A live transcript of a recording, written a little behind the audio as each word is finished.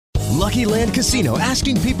Lucky Land Casino,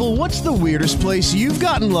 asking people, what's the weirdest place you've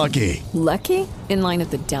gotten lucky? Lucky? In line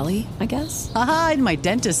at the deli, I guess? Aha, in my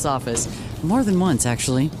dentist's office. More than once,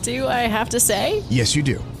 actually. Do I have to say? Yes, you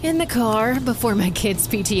do. In the car before my kids'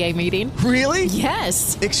 PTA meeting. Really?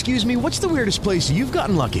 Yes. Excuse me, what's the weirdest place you've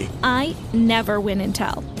gotten lucky? I never win and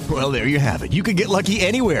tell. Well, there you have it. You can get lucky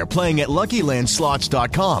anywhere, playing at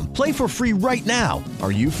LuckyLandSlots.com. Play for free right now.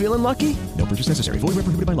 Are you feeling lucky? No purchase necessary. Void where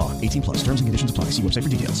prohibited by law. 18 plus. Terms and conditions apply. See website for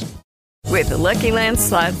details. With the Lucky Land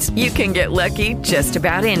Slots, you can get lucky just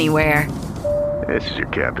about anywhere. This is your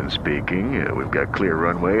captain speaking. We've got clear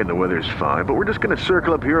runway and the weather's fine, but we're just going to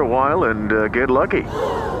circle up here a while and get lucky.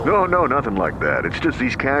 No, nothing like that. It's just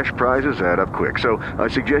these cash prizes add up quick. So I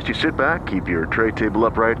suggest you sit back, keep your tray table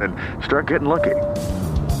upright, and start getting lucky.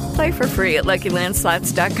 Play for free at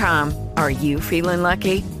LuckyLandSlots.com. Are you feeling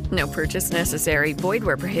lucky? No purchase necessary. Void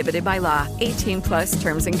where prohibited by law. 18 plus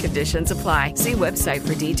terms and conditions apply. See website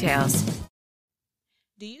for details.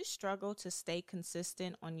 Do you struggle to stay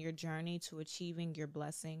consistent on your journey to achieving your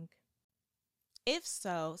blessing? If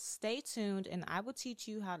so, stay tuned and I will teach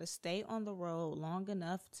you how to stay on the road long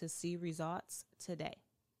enough to see results today.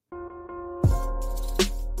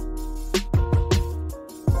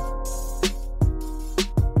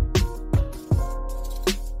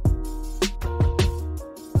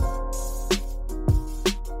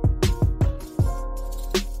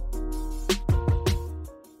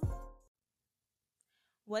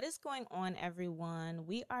 What is going on, everyone?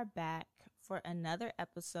 We are back for another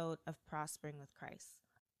episode of Prospering with Christ.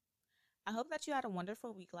 I hope that you had a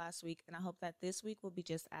wonderful week last week, and I hope that this week will be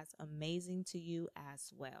just as amazing to you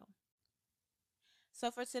as well. So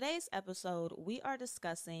for today's episode, we are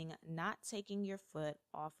discussing not taking your foot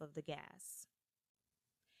off of the gas.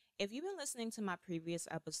 If you've been listening to my previous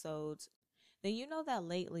episodes, then you know that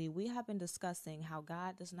lately we have been discussing how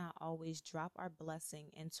God does not always drop our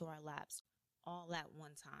blessing into our laps all at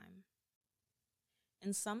one time.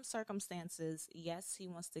 In some circumstances, yes, he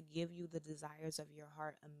wants to give you the desires of your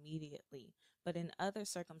heart immediately. But in other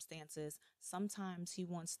circumstances, sometimes he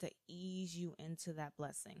wants to ease you into that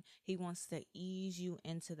blessing. He wants to ease you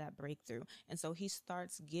into that breakthrough. And so he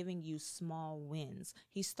starts giving you small wins.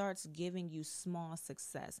 He starts giving you small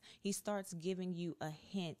success. He starts giving you a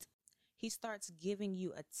hint. He starts giving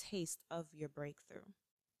you a taste of your breakthrough.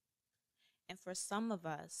 And for some of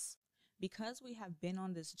us, because we have been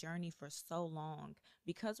on this journey for so long,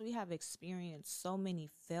 because we have experienced so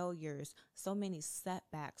many failures, so many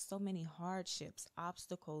setbacks, so many hardships,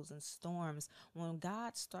 obstacles, and storms, when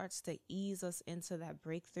God starts to ease us into that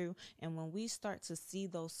breakthrough, and when we start to see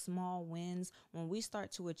those small wins, when we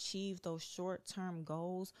start to achieve those short-term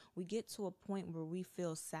goals, we get to a point where we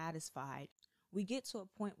feel satisfied. We get to a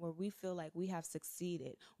point where we feel like we have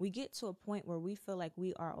succeeded. We get to a point where we feel like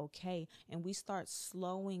we are okay, and we start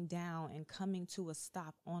slowing down and coming to a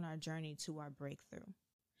stop on our journey to our breakthrough.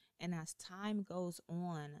 And as time goes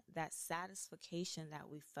on, that satisfaction that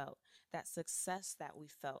we felt, that success that we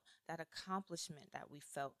felt, that accomplishment that we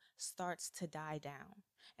felt starts to die down.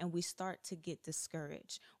 And we start to get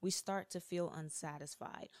discouraged. We start to feel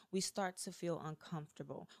unsatisfied. We start to feel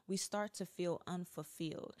uncomfortable. We start to feel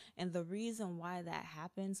unfulfilled. And the reason why that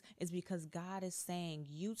happens is because God is saying,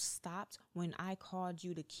 you stopped when I called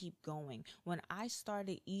you to keep going. When I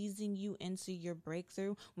started easing you into your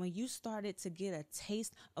breakthrough, when you started to get a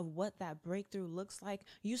taste of what that breakthrough looks like,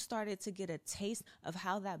 you started to get a taste of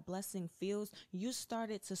how that blessing feels, you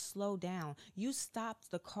started to slow down. You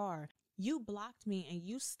stopped the car. You blocked me and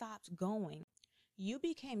you stopped going. You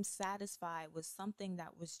became satisfied with something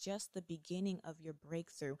that was just the beginning of your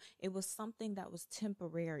breakthrough. It was something that was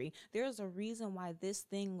temporary. There's a reason why this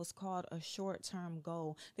thing was called a short-term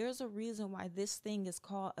goal. There's a reason why this thing is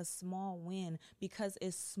called a small win, because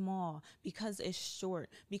it's small, because it's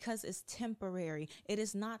short, because it's temporary. It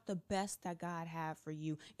is not the best that God had for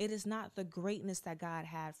you. It is not the greatness that God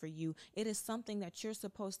had for you. It is something that you're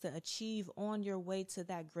supposed to achieve on your way to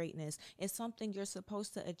that greatness. It's something you're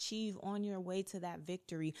supposed to achieve on your way to that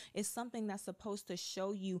victory. Is something that's supposed to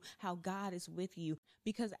show you how God is with you,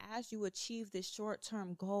 because as you achieve this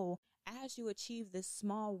short-term goal, as you achieve this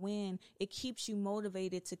small win, it keeps you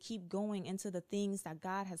motivated to keep going into the things that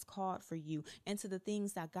God has called for you, into the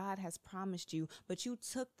things that God has promised you. But you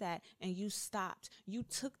took that and you stopped. You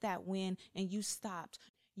took that win and you stopped.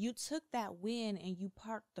 You took that win and you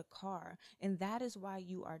parked the car, and that is why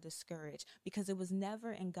you are discouraged, because it was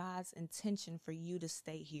never in God's intention for you to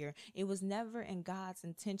stay here. It was never in God's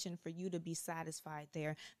intention for you to be satisfied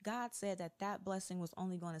there. God said that that blessing was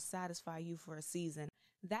only going to satisfy you for a season.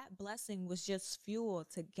 That blessing was just fuel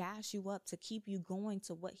to gas you up, to keep you going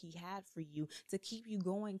to what he had for you, to keep you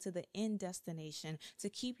going to the end destination, to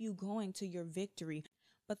keep you going to your victory.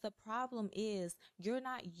 But the problem is you're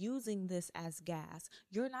not using this as gas.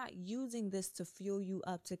 You're not using this to fuel you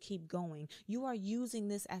up to keep going. You are using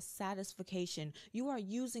this as satisfaction. You are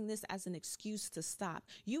using this as an excuse to stop.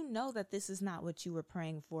 You know that this is not what you were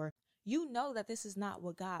praying for. You know that this is not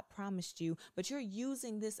what God promised you, but you're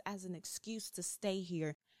using this as an excuse to stay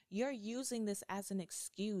here. You're using this as an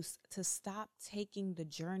excuse to stop taking the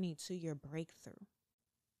journey to your breakthrough.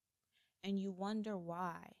 And you wonder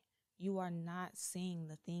why you are not seeing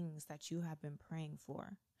the things that you have been praying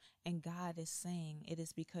for. And God is saying it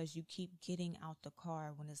is because you keep getting out the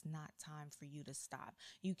car when it's not time for you to stop.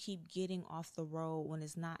 You keep getting off the road when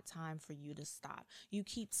it's not time for you to stop. You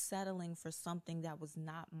keep settling for something that was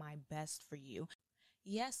not my best for you.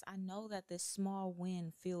 Yes, I know that this small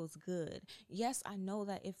win feels good. Yes, I know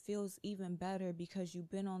that it feels even better because you've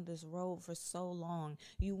been on this road for so long.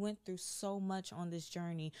 You went through so much on this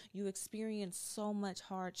journey. You experienced so much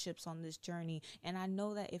hardships on this journey. And I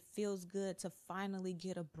know that it feels good to finally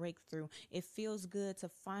get a breakthrough. It feels good to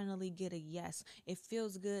finally get a yes. It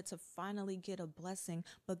feels good to finally get a blessing.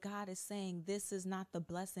 But God is saying this is not the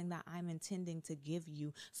blessing that I'm intending to give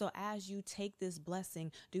you. So as you take this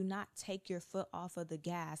blessing, do not take your foot off of the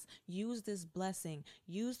gas. Use this blessing.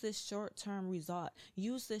 Use this short-term result.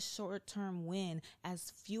 Use this short-term win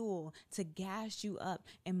as fuel to gas you up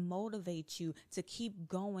and motivate you to keep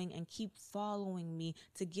going and keep following me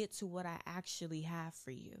to get to what I actually have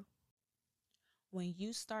for you. When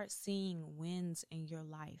you start seeing wins in your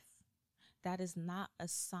life, that is not a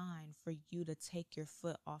sign for you to take your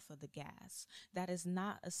foot off of the gas. That is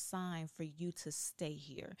not a sign for you to stay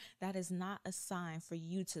here. That is not a sign for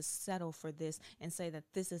you to settle for this and say that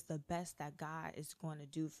this is the best that God is going to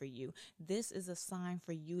do for you. This is a sign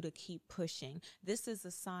for you to keep pushing. This is a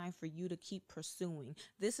sign for you to keep pursuing.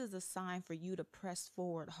 This is a sign for you to press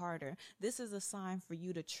forward harder. This is a sign for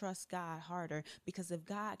you to trust God harder, because if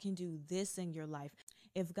God can do this in your life,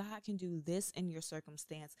 if God can do this in your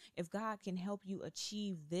circumstance, if God can help you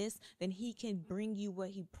achieve this, then he can bring you what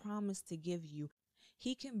he promised to give you.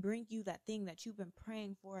 He can bring you that thing that you've been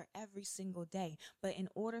praying for every single day. But in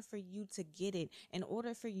order for you to get it, in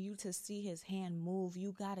order for you to see his hand move,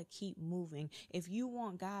 you got to keep moving. If you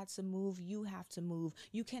want God to move, you have to move.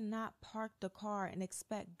 You cannot park the car and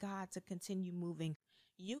expect God to continue moving.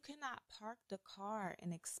 You cannot park the car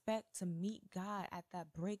and expect to meet God at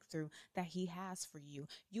that breakthrough that he has for you.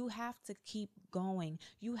 You have to keep going.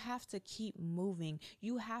 You have to keep moving.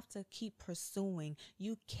 You have to keep pursuing.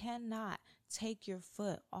 You cannot take your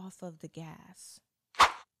foot off of the gas.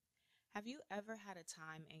 Have you ever had a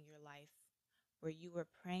time in your life where you were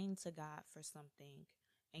praying to God for something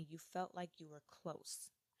and you felt like you were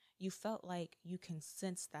close? You felt like you can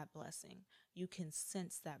sense that blessing. You can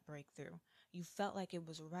sense that breakthrough. You felt like it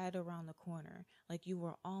was right around the corner, like you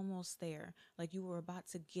were almost there, like you were about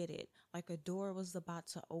to get it, like a door was about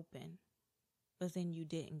to open, but then you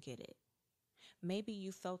didn't get it. Maybe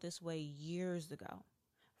you felt this way years ago,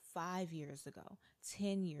 5 years ago,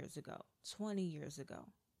 10 years ago, 20 years ago.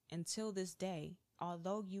 Until this day,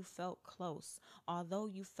 although you felt close, although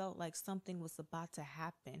you felt like something was about to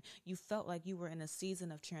happen, you felt like you were in a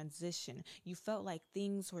season of transition, you felt like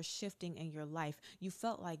things were shifting in your life, you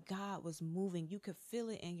felt like God was moving, you could feel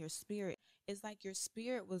it in your spirit. It's like your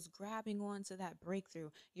spirit was grabbing on to that breakthrough.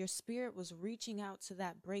 Your spirit was reaching out to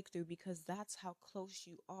that breakthrough because that's how close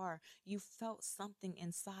you are. You felt something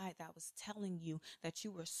inside that was telling you that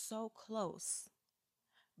you were so close,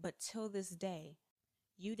 but till this day,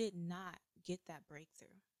 you did not get that breakthrough.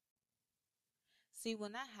 See,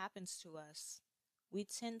 when that happens to us, we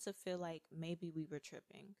tend to feel like maybe we were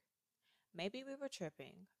tripping. Maybe we were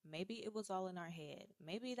tripping. Maybe it was all in our head.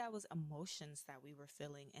 Maybe that was emotions that we were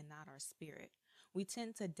feeling and not our spirit. We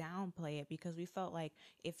tend to downplay it because we felt like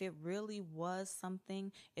if it really was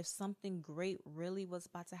something, if something great really was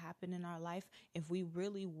about to happen in our life, if we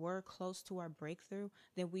really were close to our breakthrough,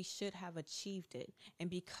 then we should have achieved it. And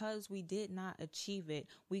because we did not achieve it,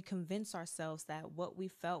 we convince ourselves that what we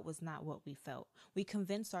felt was not what we felt. We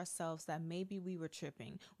convince ourselves that maybe we were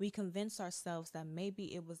tripping. We convince ourselves that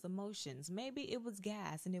maybe it was emotions. Maybe it was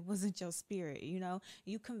gas and it wasn't your spirit.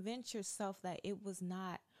 You convince yourself that it was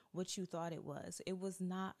not what you thought it was. It was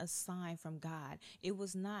not a sign from God. It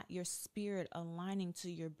was not your spirit aligning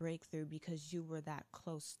to your breakthrough because you were that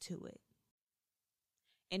close to it.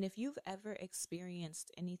 And if you've ever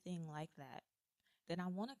experienced anything like that, then I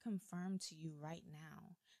want to confirm to you right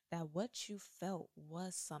now that what you felt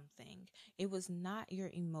was something. It was not your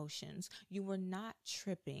emotions. You were not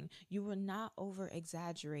tripping. You were not over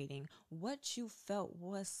exaggerating. What you felt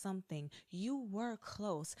was something. You were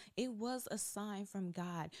close. It was a sign from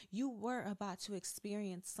God. You were about to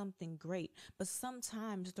experience something great. But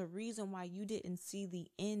sometimes the reason why you didn't see the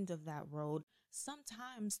end of that road,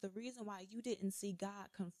 sometimes the reason why you didn't see God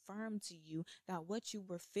confirm to you that what you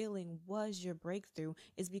were feeling was your breakthrough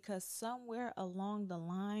is because somewhere along the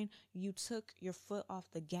line, you took your foot off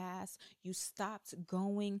the gas, you stopped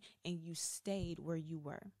going, and you stayed where you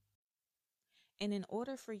were. And in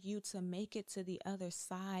order for you to make it to the other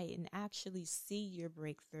side and actually see your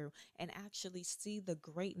breakthrough and actually see the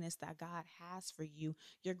greatness that God has for you,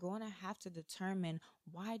 you're going to have to determine,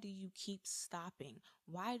 why do you keep stopping?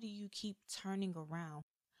 Why do you keep turning around?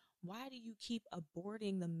 Why do you keep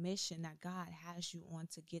aborting the mission that God has you on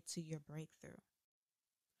to get to your breakthrough?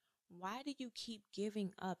 Why do you keep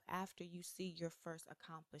giving up after you see your first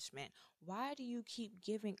accomplishment? Why do you keep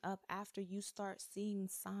giving up after you start seeing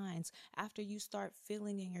signs, after you start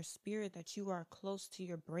feeling in your spirit that you are close to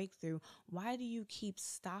your breakthrough? Why do you keep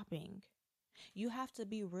stopping? You have to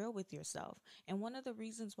be real with yourself. And one of the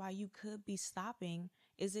reasons why you could be stopping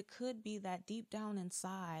is it could be that deep down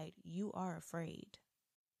inside, you are afraid.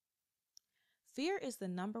 Fear is the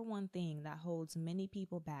number one thing that holds many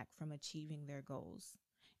people back from achieving their goals.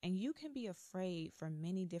 And you can be afraid for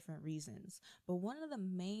many different reasons. But one of the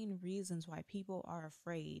main reasons why people are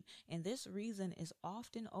afraid, and this reason is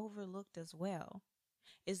often overlooked as well,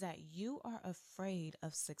 is that you are afraid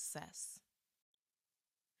of success.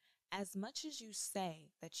 As much as you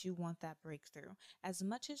say that you want that breakthrough, as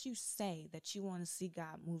much as you say that you want to see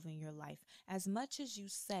God move in your life, as much as you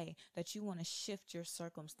say that you want to shift your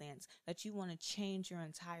circumstance, that you want to change your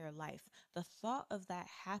entire life, the thought of that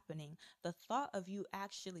happening, the thought of you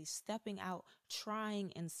actually stepping out,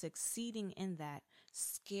 trying and succeeding in that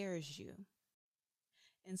scares you.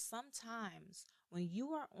 And sometimes when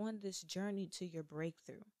you are on this journey to your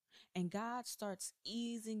breakthrough and God starts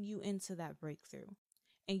easing you into that breakthrough,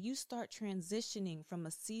 and you start transitioning from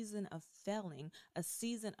a season of failing, a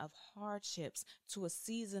season of hardships, to a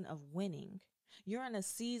season of winning. You're in a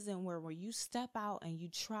season where when you step out and you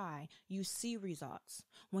try, you see results.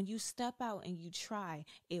 When you step out and you try,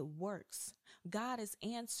 it works. God is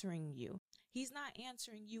answering you. He's not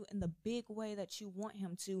answering you in the big way that you want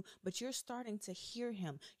him to, but you're starting to hear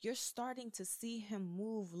him. You're starting to see him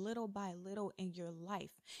move little by little in your life.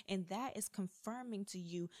 And that is confirming to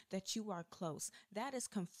you that you are close. That is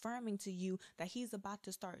confirming to you that he's about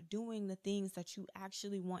to start doing the things that you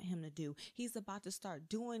actually want him to do. He's about to start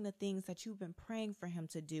doing the things that you've been praying for him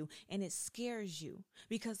to do. And it scares you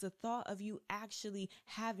because the thought of you actually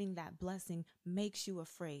having that blessing makes you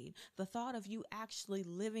afraid. The thought of you actually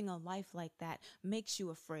living a life like that makes you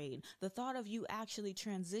afraid. The thought of you actually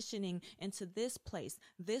transitioning into this place,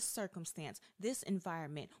 this circumstance, this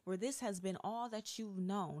environment where this has been all that you've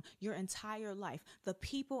known your entire life. The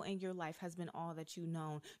people in your life has been all that you've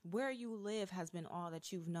known. Where you live has been all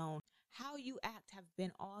that you've known. How you act have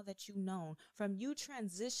been all that you've known. From you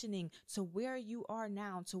transitioning to where you are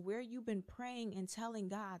now, to where you've been praying and telling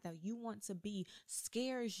God that you want to be,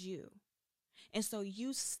 scares you. And so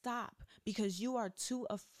you stop because you are too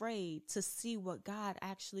afraid to see what God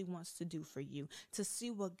actually wants to do for you, to see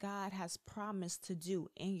what God has promised to do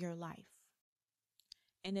in your life.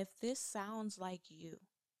 And if this sounds like you,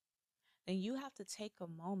 then you have to take a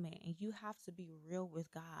moment and you have to be real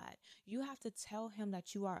with God. You have to tell him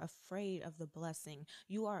that you are afraid of the blessing.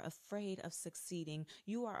 You are afraid of succeeding.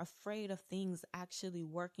 You are afraid of things actually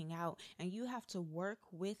working out. And you have to work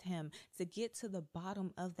with him to get to the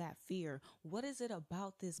bottom of that fear. What is it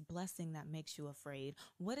about this blessing that makes you afraid?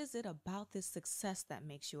 What is it about this success that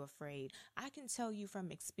makes you afraid? I can tell you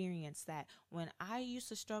from experience that when I used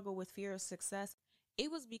to struggle with fear of success, it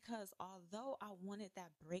was because although I wanted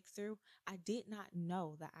that breakthrough, I did not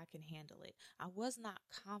know that I can handle it. I was not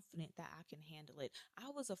confident that I can handle it. I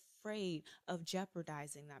was afraid of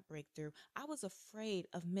jeopardizing that breakthrough. I was afraid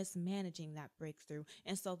of mismanaging that breakthrough.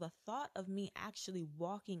 And so the thought of me actually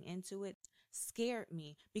walking into it scared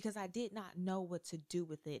me because I did not know what to do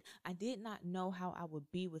with it. I did not know how I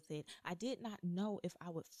would be with it. I did not know if I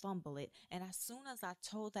would fumble it. And as soon as I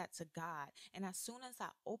told that to God, and as soon as I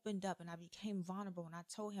opened up and I became vulnerable and I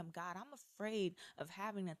told him, God, I'm afraid of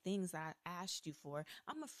having the things that I asked you for.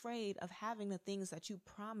 I'm afraid of having the things that you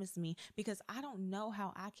promised me because I don't know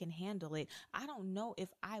how I can handle it. I don't know if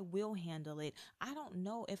I will handle it. I don't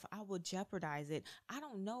know if I will jeopardize it. I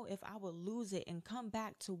don't know if I will lose it and come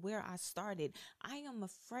back to where I started. I am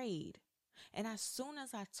afraid. And as soon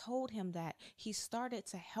as I told him that, he started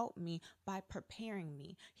to help me by preparing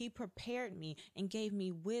me. He prepared me and gave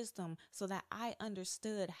me wisdom so that I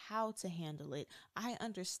understood how to handle it. I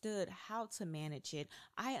understood how to manage it.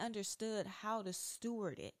 I understood how to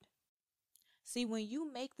steward it. See, when you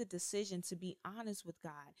make the decision to be honest with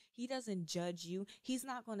God, he doesn't judge you. He's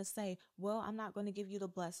not going to say, well, I'm not going to give you the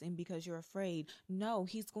blessing because you're afraid. No,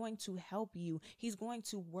 he's going to help you. He's going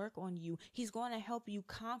to work on you. He's going to help you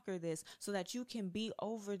conquer this so that you can be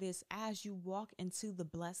over this as you walk into the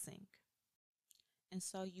blessing. And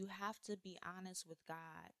so you have to be honest with God,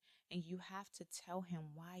 and you have to tell him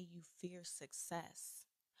why you fear success.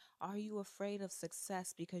 Are you afraid of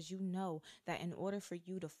success because you know that in order for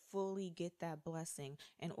you to fully get that blessing,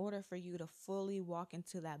 in order for you to fully walk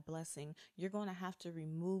into that blessing, you're going to have to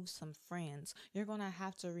remove some friends. You're going to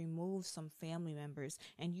have to remove some family members.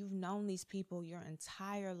 And you've known these people your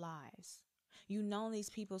entire lives. You've known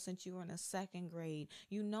these people since you were in the second grade.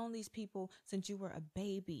 You've known these people since you were a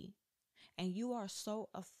baby. And you are so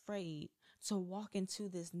afraid to walk into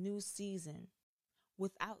this new season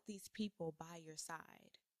without these people by your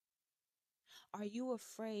side. Are you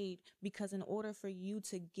afraid because in order for you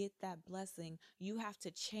to get that blessing, you have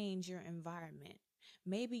to change your environment?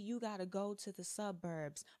 Maybe you got to go to the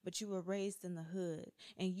suburbs, but you were raised in the hood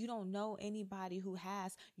and you don't know anybody who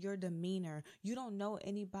has your demeanor. You don't know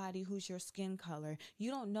anybody who's your skin color.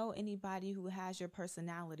 You don't know anybody who has your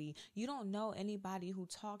personality. You don't know anybody who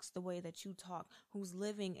talks the way that you talk, who's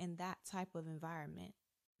living in that type of environment.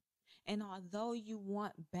 And although you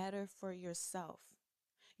want better for yourself,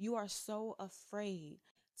 you are so afraid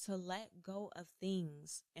to let go of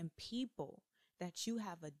things and people that you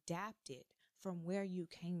have adapted from where you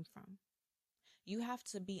came from. You have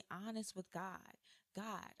to be honest with God.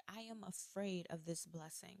 God, I am afraid of this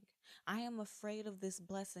blessing. I am afraid of this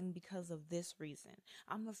blessing because of this reason.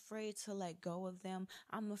 I'm afraid to let go of them.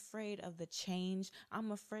 I'm afraid of the change. I'm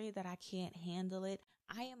afraid that I can't handle it.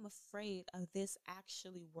 I am afraid of this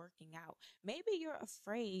actually working out. Maybe you're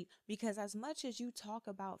afraid because as much as you talk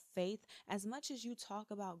about faith, as much as you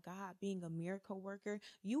talk about God being a miracle worker,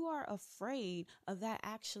 you are afraid of that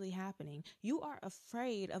actually happening. You are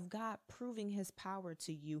afraid of God proving his power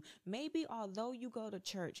to you. Maybe although you go to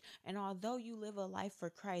church and although you live a life for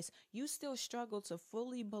Christ, you still struggle to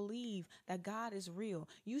fully believe that God is real.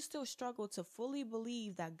 You still struggle to fully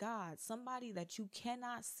believe that God, somebody that you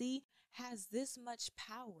cannot see, has this much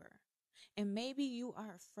power. And maybe you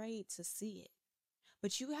are afraid to see it.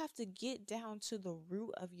 But you have to get down to the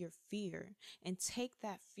root of your fear and take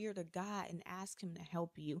that fear to God and ask him to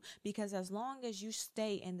help you. Because as long as you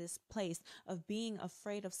stay in this place of being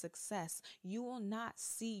afraid of success, you will not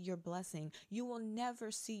see your blessing. You will never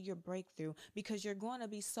see your breakthrough because you're going to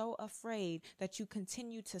be so afraid that you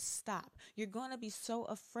continue to stop. You're going to be so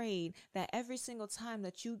afraid that every single time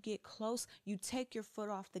that you get close, you take your foot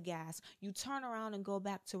off the gas. You turn around and go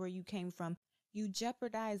back to where you came from. You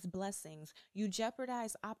jeopardize blessings. You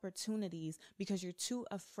jeopardize opportunities because you're too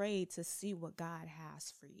afraid to see what God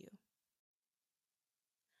has for you.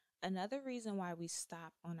 Another reason why we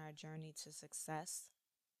stop on our journey to success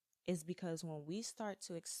is because when we start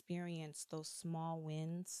to experience those small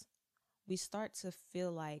wins, we start to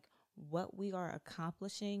feel like what we are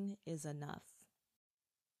accomplishing is enough.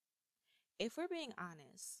 If we're being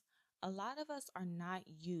honest, a lot of us are not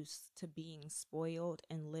used to being spoiled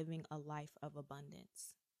and living a life of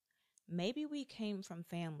abundance. Maybe we came from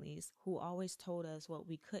families who always told us what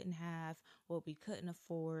we couldn't have, what we couldn't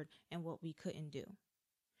afford, and what we couldn't do.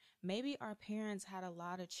 Maybe our parents had a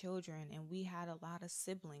lot of children and we had a lot of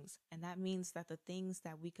siblings, and that means that the things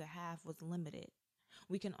that we could have was limited.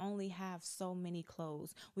 We can only have so many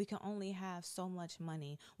clothes. We can only have so much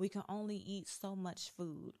money. We can only eat so much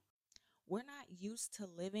food. We're not used to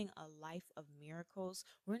living a life of miracles.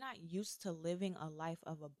 We're not used to living a life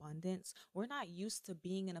of abundance. We're not used to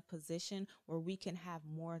being in a position where we can have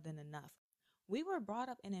more than enough. We were brought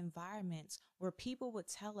up in environments where people would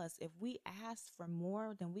tell us if we ask for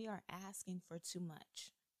more, then we are asking for too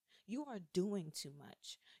much. You are doing too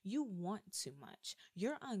much. You want too much.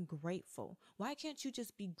 You're ungrateful. Why can't you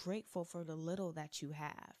just be grateful for the little that you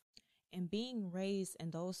have? And being raised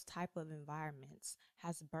in those type of environments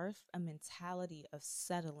has birthed a mentality of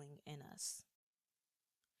settling in us.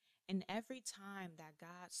 And every time that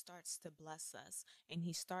God starts to bless us and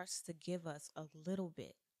he starts to give us a little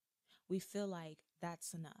bit, we feel like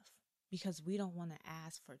that's enough because we don't want to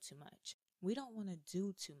ask for too much. We don't want to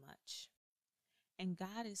do too much. And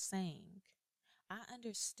God is saying, I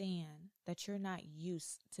understand that you're not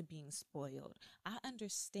used to being spoiled. I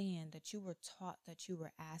understand that you were taught that you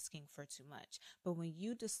were asking for too much. But when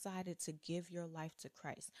you decided to give your life to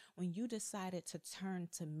Christ, when you decided to turn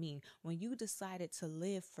to me, when you decided to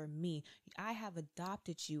live for me, I have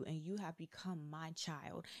adopted you and you have become my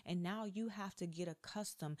child. And now you have to get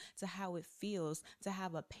accustomed to how it feels to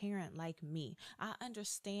have a parent like me. I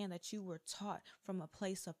understand that you were taught from a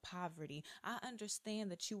place of poverty. I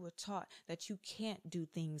understand that you were taught that you can't do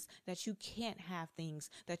things, that you can't have things,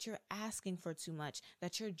 that you're asking for too much,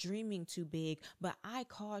 that you're dreaming too big. But I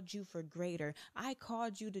called you for greater. I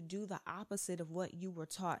called you to do the opposite of what you were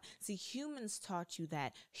taught. See, humans taught you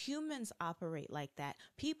that. Humans operate like that.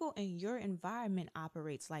 People in your environment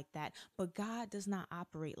operates like that. But God does not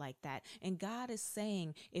operate like that. And God is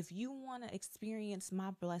saying, if you want to experience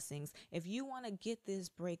my blessings, if you want to get this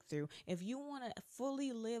breakthrough, if you want to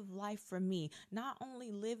fully live life for me, not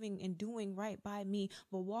only living and doing right by me,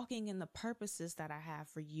 but walking in the purposes that I have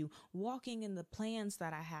for you, walking in the plans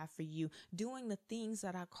that I have for you, doing the things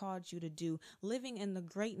that I called you to do, living in the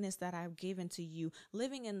greatness that I've given to you,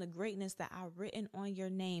 living in the greatness that I've written on your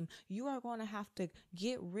name, you are going to have to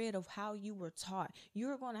get rid of how you were taught.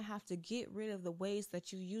 You're going to have to get rid of the ways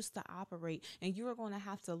that you used to operate, and you are going to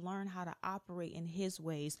have to learn how to operate in His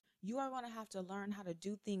ways. You are going to have to learn how to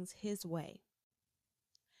do things His way.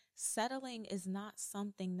 Settling is not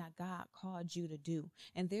something that God called you to do.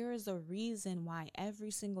 And there is a reason why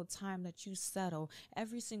every single time that you settle,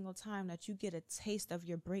 every single time that you get a taste of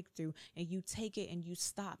your breakthrough and you take it and you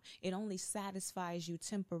stop, it only satisfies you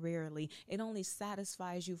temporarily. It only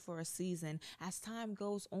satisfies you for a season. As time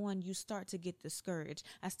goes on, you start to get discouraged.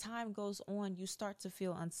 As time goes on, you start to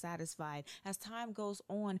feel unsatisfied. As time goes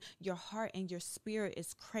on, your heart and your spirit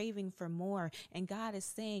is craving for more. And God is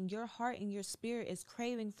saying your heart and your spirit is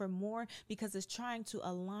craving for more because it's trying to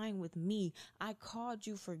align with me. I called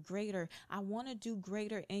you for greater. I want to do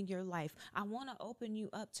greater in your life. I want to open you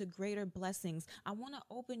up to greater blessings. I want to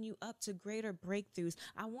open you up to greater breakthroughs.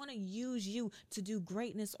 I want to use you to do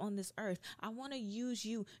greatness on this earth. I want to use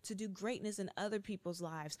you to do greatness in other people's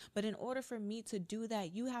lives. But in order for me to do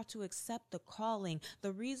that, you have to accept the calling.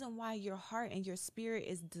 The reason why your heart and your spirit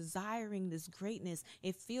is desiring this greatness,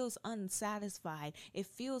 it feels unsatisfied, it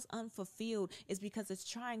feels unfulfilled, is because it's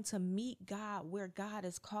trying to meet God where God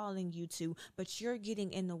is calling you to, but you're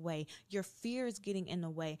getting in the way. Your fear is getting in the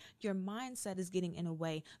way. Your mindset is getting in the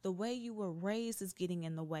way. The way you were raised is getting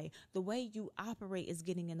in the way. The way you operate is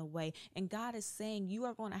getting in the way. And God is saying you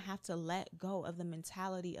are going to have to let go of the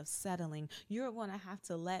mentality of settling. You're going to have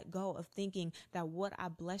to let go of thinking that what I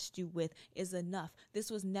blessed you with is enough. This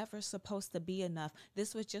was never supposed to be enough.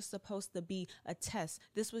 This was just supposed to be a test.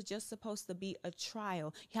 This was just supposed to be a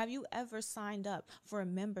trial. Have you ever signed up for a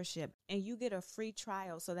membership and you get a free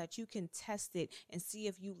trial so that you can test it and see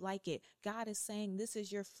if you like it? God is saying this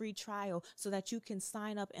is your free trial so that you can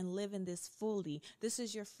sign up and live in this fully. This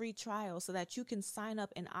is your free trial so that you can sign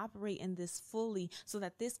up and operate in this fully, so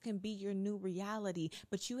that this can be your new reality.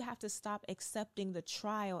 But you have to stop accepting the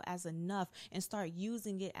trial as enough and start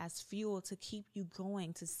using it as fuel to keep you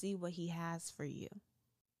going to see what He has for you.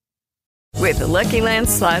 With the Lucky Land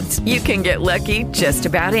Slots, you can get lucky just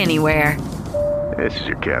about anywhere. This is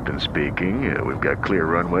your captain speaking. We've got clear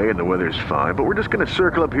runway and the weather's fine, but we're just going to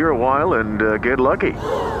circle up here a while and get lucky.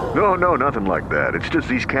 No, nothing like that. It's just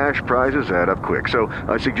these cash prizes add up quick. So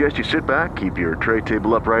I suggest you sit back, keep your tray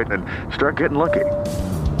table upright, and start getting lucky.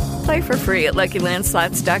 Play for free at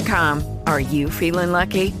LuckyLandSlots.com. Are you feeling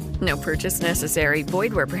lucky? No purchase necessary.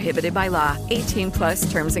 Void where prohibited by law.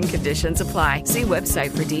 18+ terms and conditions apply. See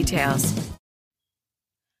website for details.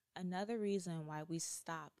 Another reason why we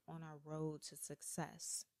stop on our road to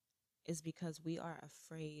success is because we are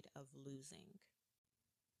afraid of losing.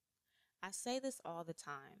 I say this all the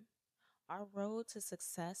time. Our road to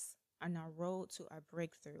success and our road to our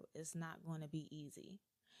breakthrough is not going to be easy.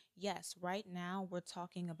 Yes, right now we're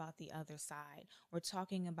talking about the other side. We're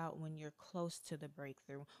talking about when you're close to the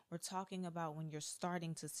breakthrough. We're talking about when you're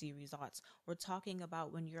starting to see results. We're talking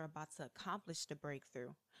about when you're about to accomplish the breakthrough.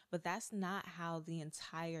 But that's not how the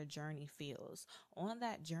entire journey feels. On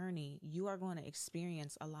that journey, you are going to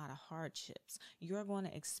experience a lot of hardships. You're going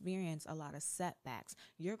to experience a lot of setbacks.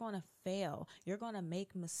 You're going to fail. You're going to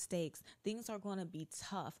make mistakes. Things are going to be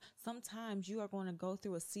tough. Sometimes you are going to go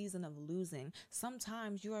through a season of losing.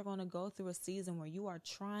 Sometimes you are going to go through a season where you are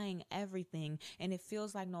trying everything and it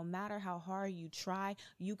feels like no matter how hard you try,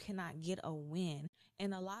 you cannot get a win.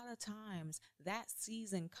 And a lot of times that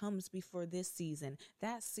season comes before this season.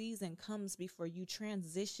 That season comes before you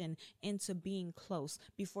transition into being close,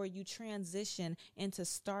 before you transition into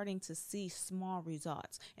starting to see small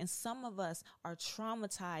results. And some of us are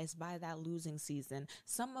traumatized by that losing season.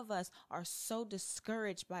 Some of us are so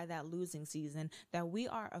discouraged by that losing season that we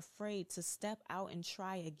are afraid to step out and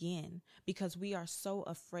try again because we are so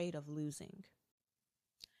afraid of losing.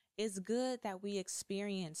 It's good that we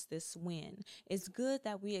experience this win. It's good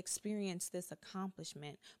that we experience this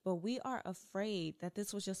accomplishment, but we are afraid that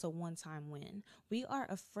this was just a one-time win. We are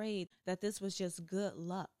afraid that this was just good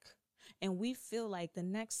luck. And we feel like the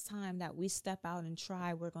next time that we step out and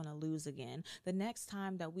try, we're going to lose again. The next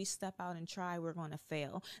time that we step out and try, we're going to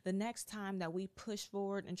fail. The next time that we push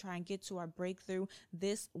forward and try and get to our breakthrough,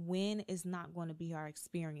 this win is not going to be our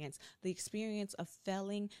experience. The experience of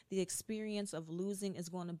failing, the experience of losing is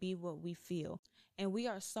going to be what we feel. And we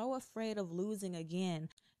are so afraid of losing again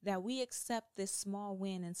that we accept this small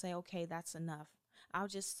win and say, okay, that's enough. I'll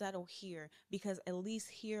just settle here because at least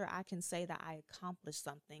here I can say that I accomplished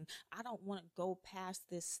something. I don't want to go past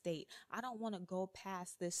this state. I don't want to go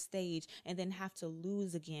past this stage and then have to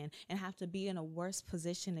lose again and have to be in a worse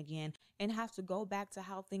position again and have to go back to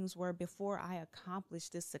how things were before I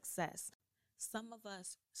accomplished this success. Some of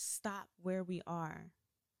us stop where we are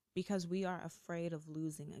because we are afraid of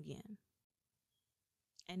losing again.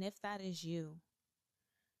 And if that is you,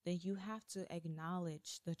 then you have to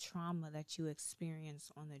acknowledge the trauma that you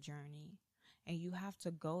experience on the journey. And you have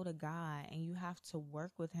to go to God and you have to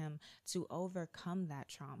work with him to overcome that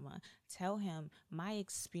trauma. Tell him, my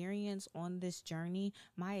experience on this journey,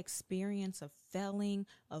 my experience of failing,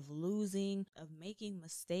 of losing, of making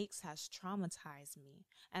mistakes has traumatized me.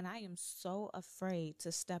 And I am so afraid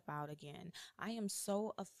to step out again. I am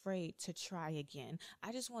so afraid to try again.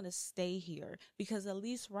 I just want to stay here because at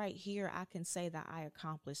least right here, I can say that I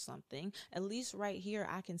accomplished something. At least right here,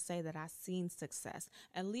 I can say that I've seen success.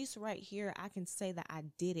 At least right here, I can say that I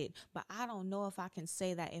did it, but I don't know if I can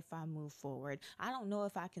say that if I move forward. I don't know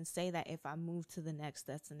if I can say that if I move to the next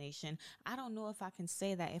destination. I don't know if I can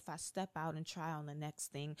say that if I step out and try on the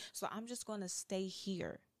next thing. So I'm just going to stay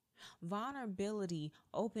here. Vulnerability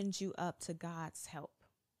opens you up to God's help.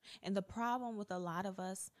 And the problem with a lot of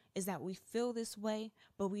us is that we feel this way,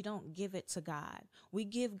 but we don't give it to God. We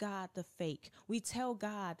give God the fake. We tell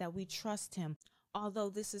God that we trust him, although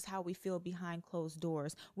this is how we feel behind closed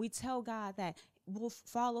doors. We tell God that we'll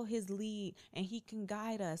follow his lead and he can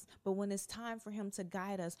guide us. But when it's time for him to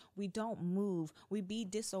guide us, we don't move. We be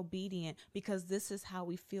disobedient because this is how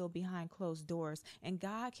we feel behind closed doors. And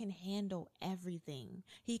God can handle everything.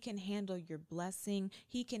 He can handle your blessing.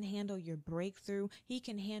 He can handle your breakthrough. He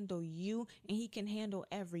can handle you, and he can handle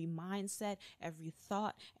every mindset, every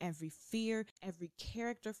thought, every fear, every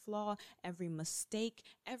character flaw, every mistake,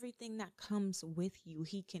 everything that comes with you,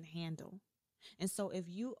 he can handle. And so if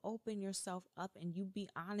you open yourself up and you be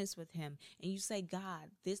honest with him and you say,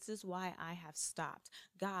 God, this is why I have stopped.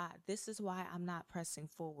 God, this is why I'm not pressing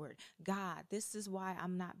forward. God, this is why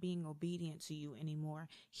I'm not being obedient to you anymore.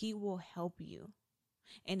 He will help you.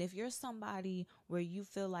 And if you're somebody where you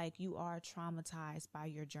feel like you are traumatized by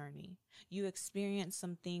your journey, you experienced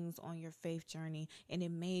some things on your faith journey and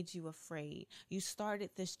it made you afraid. You started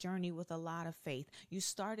this journey with a lot of faith. You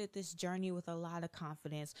started this journey with a lot of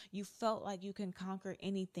confidence. You felt like you can conquer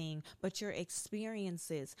anything, but your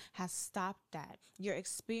experiences has stopped that. Your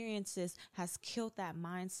experiences has killed that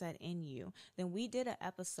mindset in you. Then we did an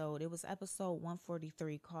episode. It was episode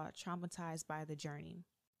 143 called Traumatized by the Journey.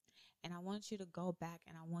 And I want you to go back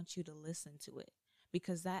and I want you to listen to it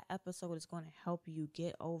because that episode is going to help you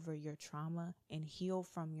get over your trauma and heal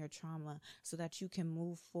from your trauma so that you can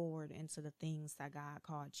move forward into the things that God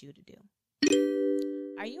called you to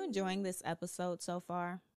do. Are you enjoying this episode so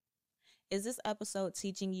far? Is this episode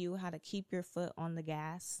teaching you how to keep your foot on the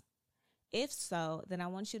gas? If so, then I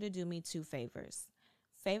want you to do me two favors.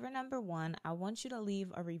 Favor number one, I want you to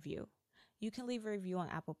leave a review. You can leave a review on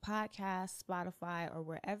Apple Podcasts, Spotify, or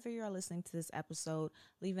wherever you're listening to this episode.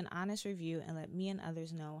 Leave an honest review and let me and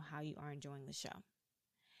others know how you are enjoying the show.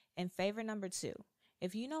 And favor number two,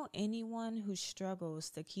 if you know anyone who struggles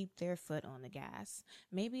to keep their foot on the gas,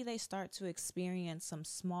 maybe they start to experience some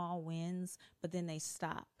small wins, but then they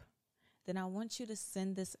stop, then I want you to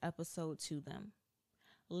send this episode to them.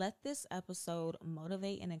 Let this episode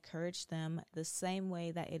motivate and encourage them the same way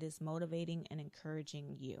that it is motivating and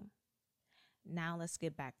encouraging you. Now let's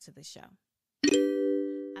get back to the show.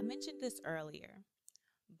 I mentioned this earlier,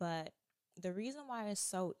 but the reason why it's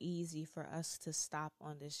so easy for us to stop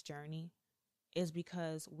on this journey is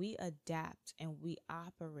because we adapt and we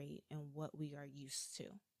operate in what we are used to.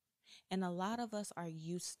 And a lot of us are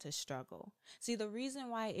used to struggle. See, the reason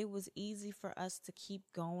why it was easy for us to keep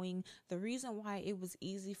going, the reason why it was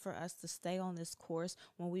easy for us to stay on this course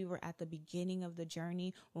when we were at the beginning of the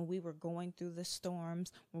journey, when we were going through the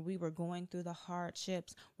storms, when we were going through the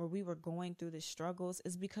hardships, where we were going through the struggles,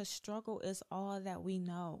 is because struggle is all that we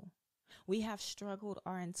know. We have struggled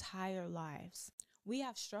our entire lives. We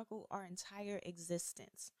have struggled our entire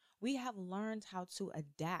existence. We have learned how to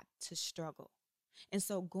adapt to struggle. And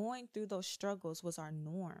so going through those struggles was our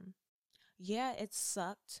norm. Yeah, it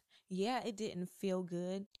sucked. Yeah, it didn't feel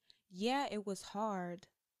good. Yeah, it was hard.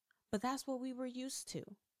 But that's what we were used to.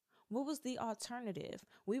 What was the alternative?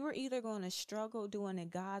 We were either going to struggle doing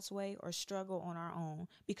it God's way or struggle on our own,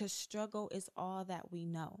 because struggle is all that we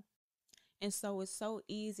know. And so it's so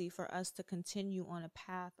easy for us to continue on a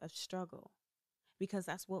path of struggle because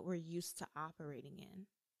that's what we're used to operating in.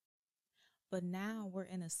 But now we're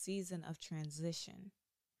in a season of transition.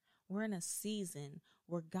 We're in a season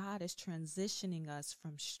where God is transitioning us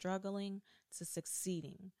from struggling to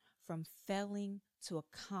succeeding, from failing to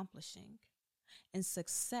accomplishing. And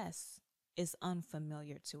success is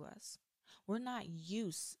unfamiliar to us. We're not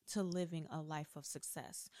used to living a life of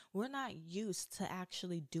success. We're not used to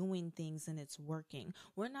actually doing things and it's working.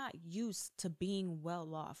 We're not used to being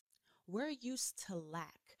well off. We're used to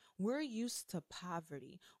lack. We're used to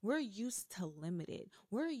poverty. We're used to limited.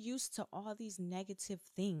 We're used to all these negative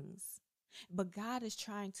things. But God is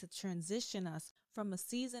trying to transition us from a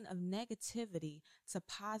season of negativity to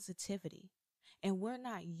positivity. And we're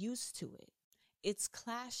not used to it. It's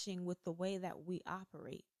clashing with the way that we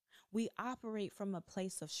operate. We operate from a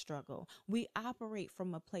place of struggle. We operate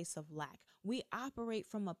from a place of lack. We operate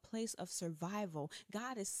from a place of survival.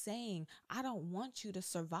 God is saying, I don't want you to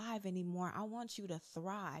survive anymore. I want you to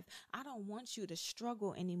thrive. I don't want you to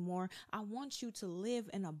struggle anymore. I want you to live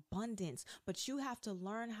in abundance, but you have to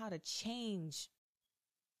learn how to change.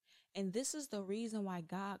 And this is the reason why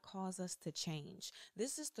God calls us to change.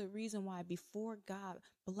 This is the reason why before God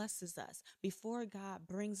blesses us, before God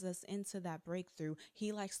brings us into that breakthrough,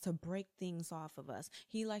 he likes to break things off of us.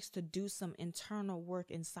 He likes to do some internal work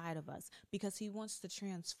inside of us because he wants to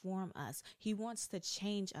transform us. He wants to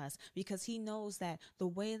change us because he knows that the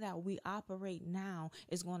way that we operate now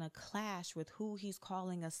is going to clash with who he's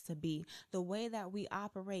calling us to be. The way that we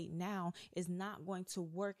operate now is not going to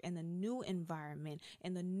work in the new environment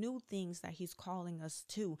and the new things that he's calling us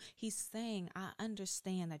to. He's saying, I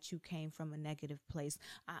understand that you came from a negative place.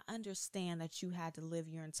 I understand that you had to live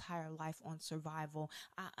your entire life on survival.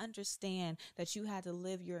 I understand that you had to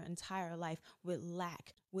live your entire life with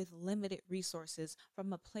lack, with limited resources,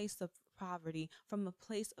 from a place of poverty, from a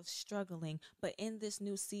place of struggling. But in this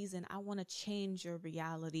new season, I want to change your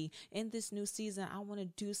reality. In this new season, I want to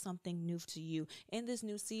do something new to you. In this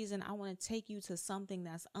new season, I want to take you to something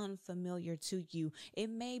that's unfamiliar to you.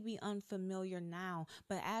 It may be unfamiliar now,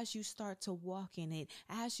 but as you start to walk in it,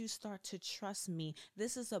 as you start to trust me,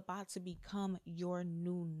 this is about to become your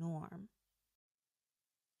new norm.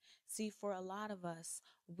 See, for a lot of us,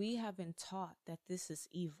 we have been taught that this is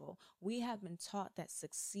evil. We have been taught that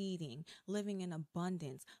succeeding, living in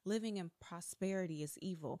abundance, living in prosperity is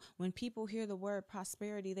evil. When people hear the word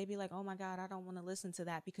prosperity, they be like, oh my God, I don't want to listen to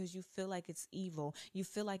that, because you feel like it's evil. You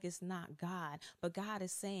feel like it's not God. But God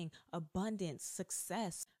is saying abundance,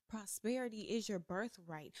 success, prosperity is your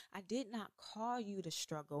birthright. I did not call you to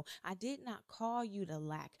struggle. I did not call you to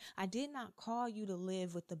lack. I did not call you to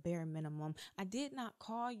live with the bare minimum. I did not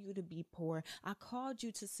call you to be poor. I called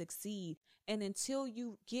you to succeed. And until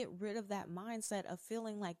you get rid of that mindset of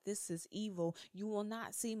feeling like this is evil, you will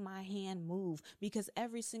not see my hand move, because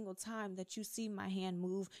every single time that you see my hand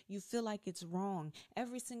move, you feel like it's wrong.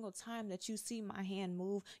 Every single time that you see my hand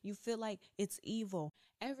move, you feel like it's evil.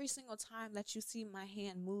 Every single time that you see my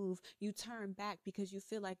hand move, you turn back because you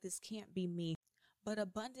feel like this can't be me. But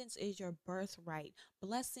abundance is your birthright.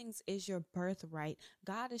 Blessings is your birthright.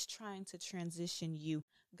 God is trying to transition you.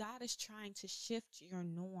 God is trying to shift your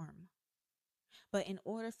norm. But in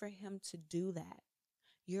order for him to do that,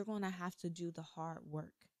 you're going to have to do the hard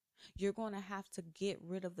work. You're going to have to get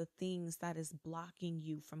rid of the things that is blocking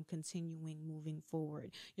you from continuing moving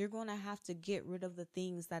forward. You're going to have to get rid of the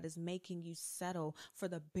things that is making you settle for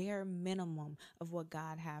the bare minimum of what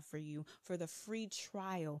God had for you, for the free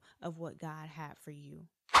trial of what God had for you.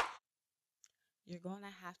 You're going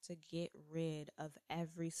to have to get rid of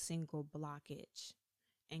every single blockage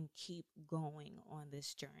and keep going on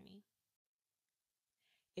this journey.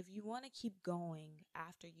 If you want to keep going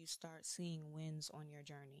after you start seeing wins on your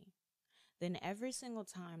journey, then every single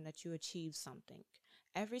time that you achieve something,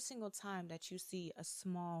 every single time that you see a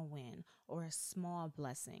small win or a small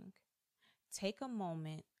blessing, take a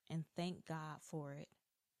moment and thank God for it,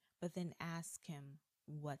 but then ask him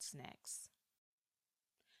what's next.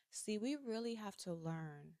 See, we really have to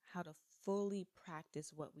learn how to fully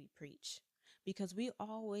practice what we preach, because we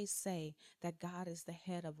always say that God is the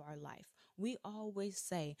head of our life. We always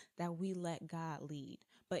say that we let God lead,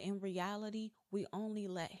 but in reality, we only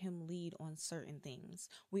let him lead on certain things.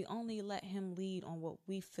 We only let him lead on what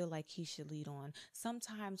we feel like he should lead on.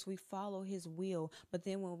 Sometimes we follow his will, but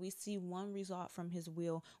then when we see one result from his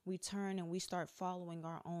will, we turn and we start following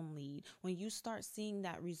our own lead. When you start seeing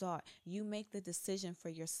that result, you make the decision for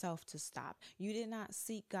yourself to stop. You did not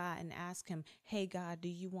seek God and ask him, hey God, do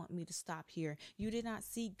you want me to stop here? You did not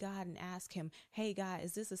seek God and ask him, hey God,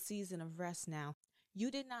 is this a season of rest now? You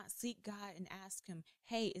did not seek God and ask him,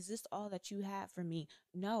 hey, is this all that you have for me?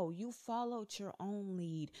 No, you followed your own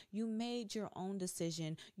lead. You made your own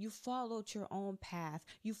decision. You followed your own path.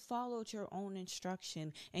 You followed your own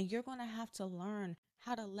instruction. And you're going to have to learn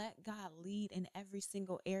how to let God lead in every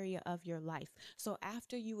single area of your life. So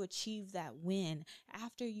after you achieve that win,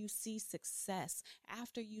 after you see success,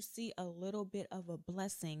 after you see a little bit of a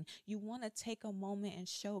blessing, you want to take a moment and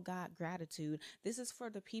show God gratitude. This is for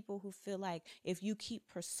the people who feel like if you keep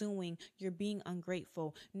pursuing, you're being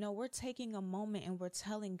ungrateful. No, we're taking a moment and we're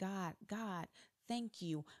telling God, thank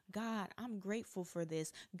you. God, I'm grateful for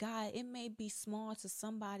this. God, it may be small to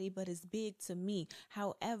somebody, but it's big to me.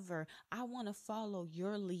 However, I want to follow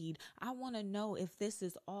your lead. I want to know if this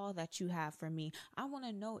is all that you have for me. I want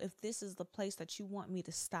to know if this is the place that you want me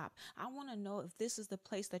to stop. I want to know if this is the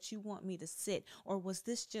place that you want me to sit, or was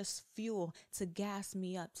this just fuel to gas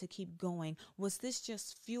me up to keep going? Was this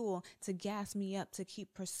just fuel to gas me up to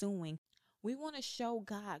keep pursuing? We want to show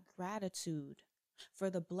God gratitude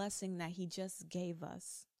for the blessing that he just gave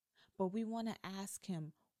us. But we want to ask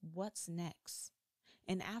him, what's next?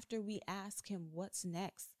 And after we ask him what's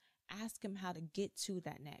next, ask him how to get to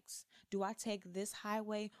that next. Do I take this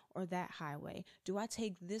highway or that highway? Do I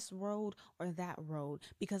take this road or that road?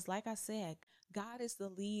 Because like I said, God is the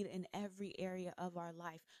lead in every area of our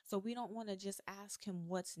life. So we don't want to just ask him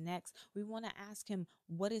what's next. We want to ask him,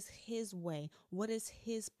 what is his way? What is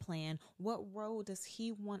his plan? What road does he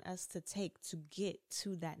want us to take to get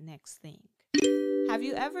to that next thing? Have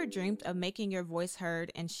you ever dreamed of making your voice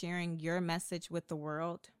heard and sharing your message with the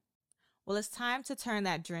world? Well, it's time to turn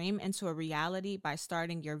that dream into a reality by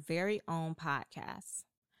starting your very own podcast.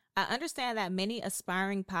 I understand that many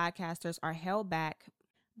aspiring podcasters are held back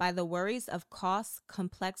by the worries of cost,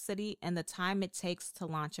 complexity, and the time it takes to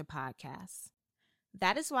launch a podcast.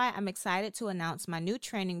 That is why I'm excited to announce my new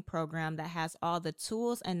training program that has all the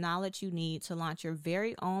tools and knowledge you need to launch your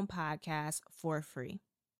very own podcast for free.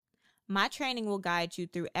 My training will guide you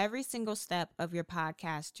through every single step of your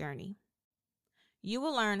podcast journey. You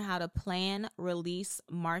will learn how to plan, release,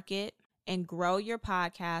 market, and grow your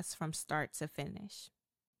podcast from start to finish.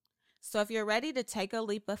 So if you're ready to take a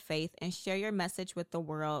leap of faith and share your message with the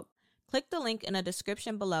world, click the link in the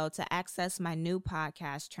description below to access my new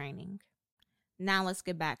podcast training. Now let's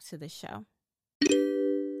get back to the show.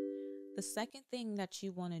 The second thing that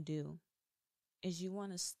you want to do is you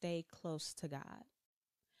want to stay close to God.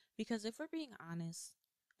 Because if we're being honest,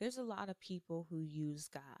 there's a lot of people who use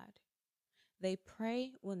God. They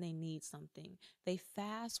pray when they need something. They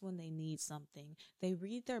fast when they need something. They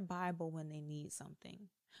read their Bible when they need something.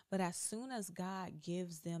 But as soon as God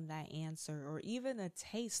gives them that answer, or even a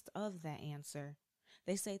taste of that answer,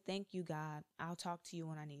 they say, thank you, God. I'll talk to you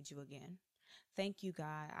when I need you again. Thank you,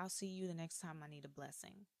 God. I'll see you the next time I need a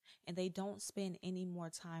blessing. And they don't spend any more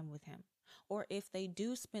time with him. Or if they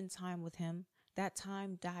do spend time with him, that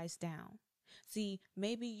time dies down. See,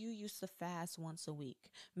 maybe you used to fast once a week.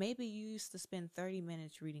 Maybe you used to spend 30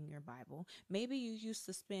 minutes reading your Bible. Maybe you used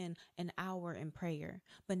to spend an hour in prayer.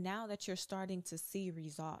 But now that you're starting to see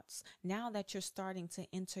results, now that you're starting to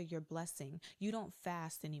enter your blessing, you don't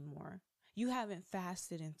fast anymore. You haven't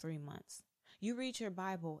fasted in 3 months. You read your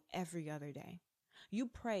Bible every other day. You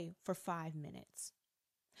pray for 5 minutes.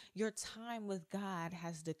 Your time with God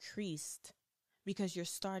has decreased because you're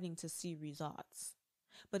starting to see results.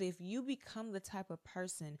 But if you become the type of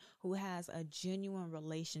person who has a genuine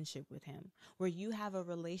relationship with him, where you have a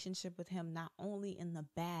relationship with him not only in the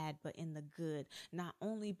bad, but in the good, not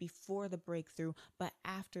only before the breakthrough, but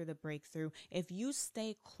after the breakthrough, if you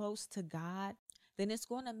stay close to God, then it's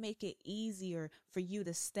going to make it easier for you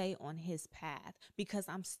to stay on his path, because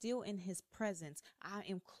I'm still in his presence. I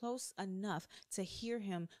am close enough to hear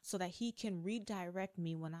him so that he can redirect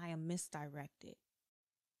me when I am misdirected.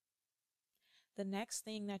 The next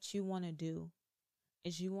thing that you want to do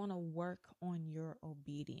is you want to work on your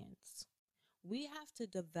obedience. we have to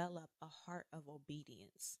develop a heart of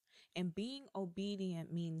obedience. And being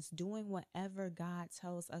obedient means doing whatever God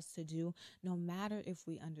tells us to do, no matter if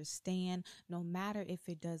we understand, no matter if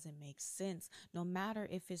it doesn't make sense, no matter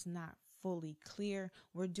if it's not fully clear.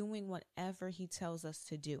 We're doing whatever he tells us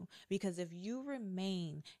to do. Because if you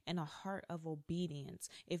remain in a heart of obedience,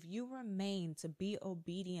 if you remain to be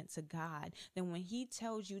obedient to God, then when he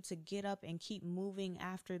tells you to get up and keep moving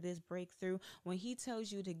after this breakthrough, when he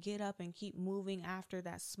tells you to get up and keep moving after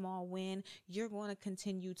that small win, you're going to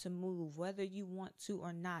continue to move, whether you want to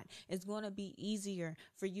or not. It's going to be easier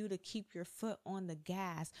for you to keep your foot on the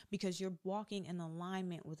gas because you're walking in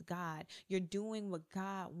alignment with God. You're doing what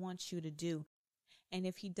God wants you to do. And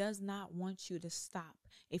if he does not want you to stop,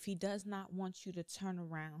 if he does not want you to turn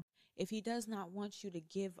around, if he does not want you to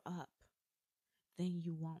give up, then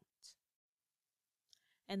you won't.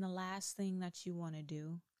 And the last thing that you want to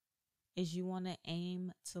do is you want to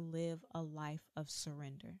aim to live a life of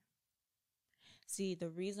surrender. See, the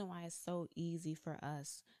reason why it's so easy for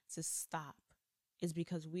us to stop is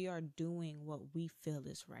because we are doing what we feel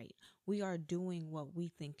is right. We are doing what we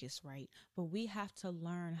think is right. But we have to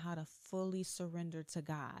learn how to fully surrender to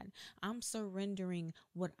God. I'm surrendering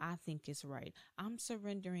what I think is right. I'm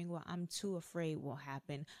surrendering what I'm too afraid will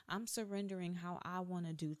happen. I'm surrendering how I want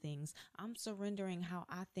to do things. I'm surrendering how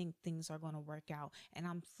I think things are going to work out. And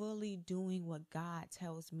I'm fully doing what God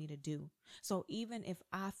tells me to do. So even if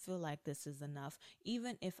I feel like this is enough,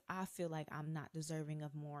 even if I feel like I'm not deserving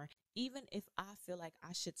of more, even if I feel like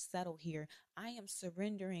I should settle here, I am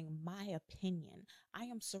surrendering my opinion. I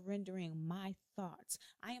am surrendering my thoughts.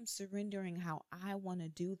 I am surrendering how I want to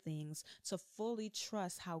do things to fully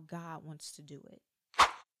trust how God wants to do it.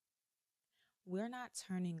 We're not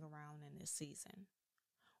turning around in this season.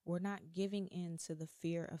 We're not giving in to the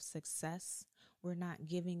fear of success. We're not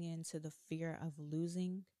giving in to the fear of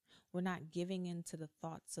losing. We're not giving in to the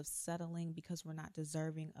thoughts of settling because we're not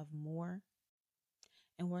deserving of more.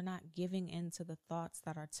 And we're not giving in to the thoughts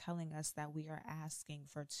that are telling us that we are asking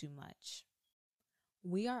for too much.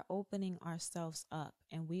 We are opening ourselves up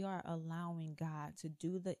and we are allowing God to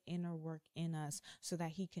do the inner work in us so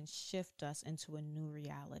that he can shift us into a new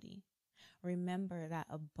reality. Remember that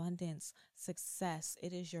abundance, success,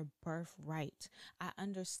 it is your birthright. I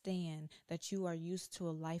understand that you are used to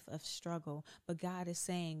a life of struggle, but God is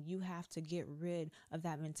saying you have to get rid of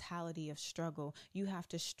that mentality of struggle. You have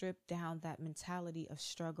to strip down that mentality of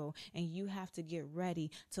struggle, and you have to get ready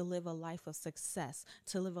to live a life of success,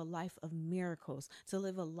 to live a life of miracles, to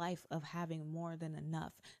live a life of having more than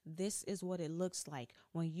enough. This is what it looks like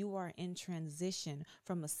when you are in transition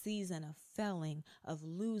from a season of failing, of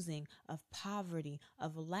losing, of poverty,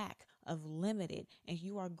 of lack, of limited, and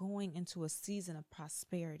you are going into a season of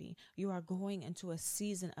prosperity. You are going into a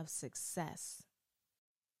season of success.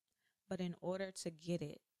 But in order to get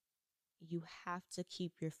it, you have to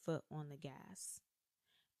keep your foot on the gas.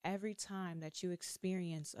 Every time that you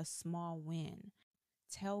experience a small win,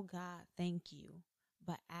 tell God thank you,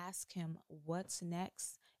 but ask him what's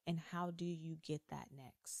next and how do you get that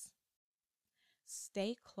next.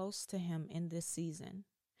 Stay close to him in this season.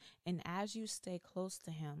 And as you stay close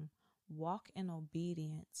to him, walk in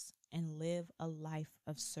obedience and live a life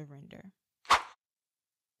of surrender.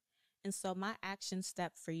 And so my action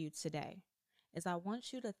step for you today is I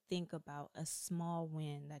want you to think about a small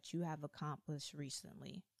win that you have accomplished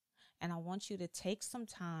recently. And I want you to take some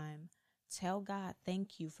time, tell God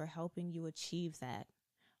thank you for helping you achieve that,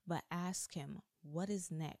 but ask him, what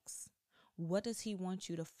is next? What does he want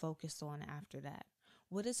you to focus on after that?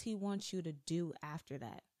 What does he want you to do after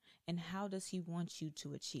that? And how does he want you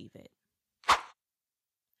to achieve it?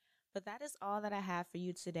 But that is all that I have for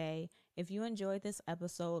you today. If you enjoyed this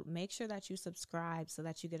episode, make sure that you subscribe so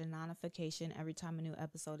that you get a notification every time a new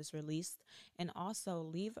episode is released. And also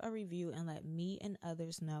leave a review and let me and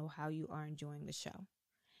others know how you are enjoying the show.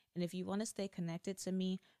 And if you want to stay connected to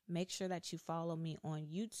me, make sure that you follow me on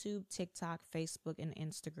YouTube, TikTok, Facebook, and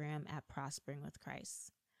Instagram at Prospering with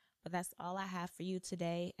Christ. But that's all I have for you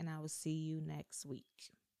today, and I will see you next week.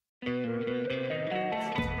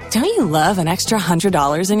 Don't you love an extra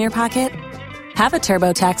 $100 in your pocket? Have a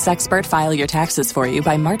TurboTax expert file your taxes for you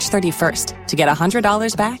by March 31st to get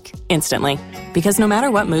 $100 back instantly. Because no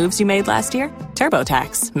matter what moves you made last year,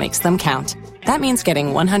 TurboTax makes them count. That means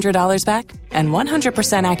getting $100 back and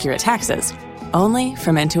 100% accurate taxes only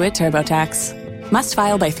from Intuit TurboTax. Must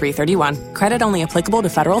file by 3/31. Credit only applicable to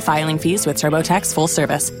federal filing fees with TurboTax full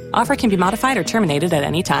service. Offer can be modified or terminated at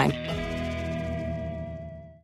any time.